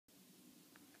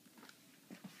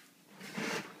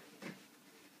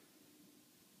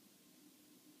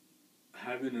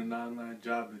Having an online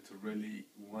job is really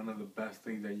one of the best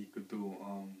things that you could do.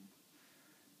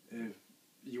 If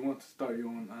you want to start your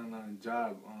own online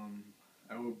job,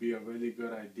 it would be a really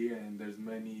good idea. And there's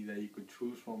many that you could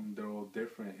choose from. They're all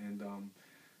different, and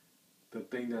the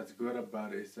thing that's good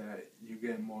about it is that you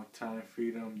get more time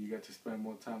freedom. You get to spend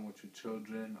more time with your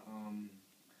children,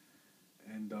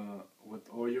 and with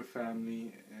all your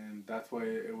family, and that's why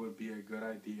it would be a good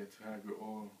idea to have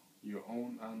your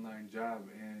own online job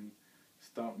and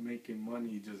start making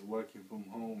money just working from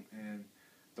home. And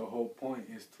the whole point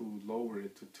is to lower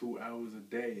it to 2 hours a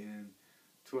day, and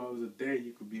 2 hours a day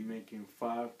you could be making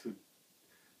 5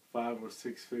 or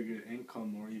 6 figure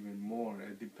income or even more.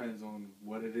 It depends on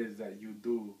what it is that you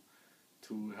do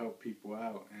to help people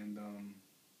out, and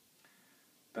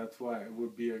that's why it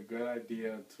would be a good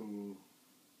idea to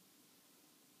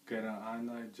get an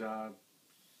online job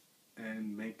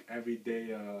and make every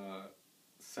day a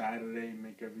Saturday,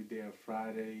 make every day a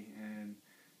Friday, and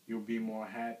you'll be more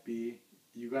happy.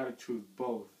 You gotta choose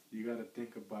both. You gotta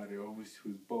think about it. Always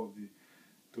choose both.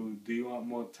 Do you want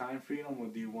more time freedom or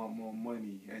do you want more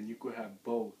money? And you could have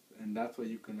both, and that's what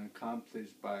you can accomplish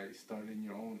by starting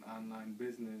your own online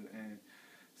business. And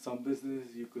some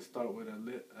businesses you could start with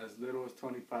as little as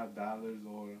 $25,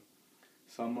 or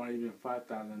some are even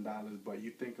 $5,000. But you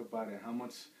think about it,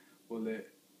 will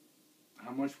it how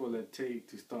much will it take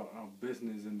to start a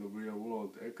business in the real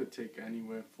world? It could take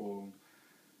anywhere from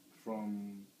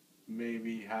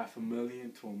maybe half a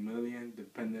million to $1 million,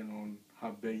 depending on how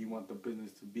big you want the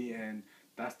business to be. And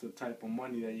that's the type of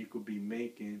money that you could be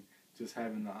making just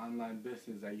having an online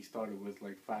business that you started with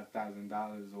like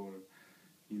 $5,000, or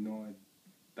you know,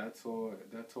 That's all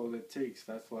it takes.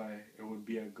 That's why it would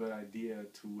be a good idea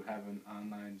to have an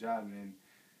online job. And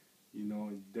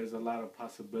there's a lot of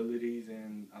possibilities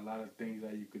and a lot of things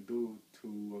that you could do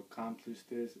to accomplish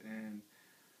this. And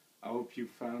I hope you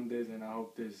found this, and I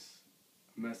hope this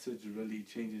message really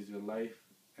changes your life.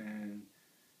 And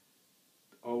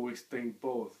always think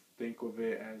both. Think of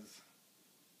it as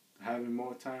having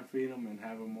more time freedom and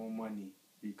having more money,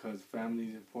 because family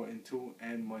is important too,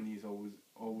 and money is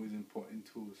always important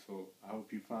too. So I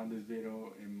hope you found this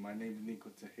video, and my name is Nico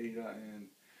Tejeda, and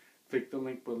click the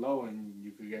link below and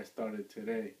you can get started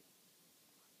today.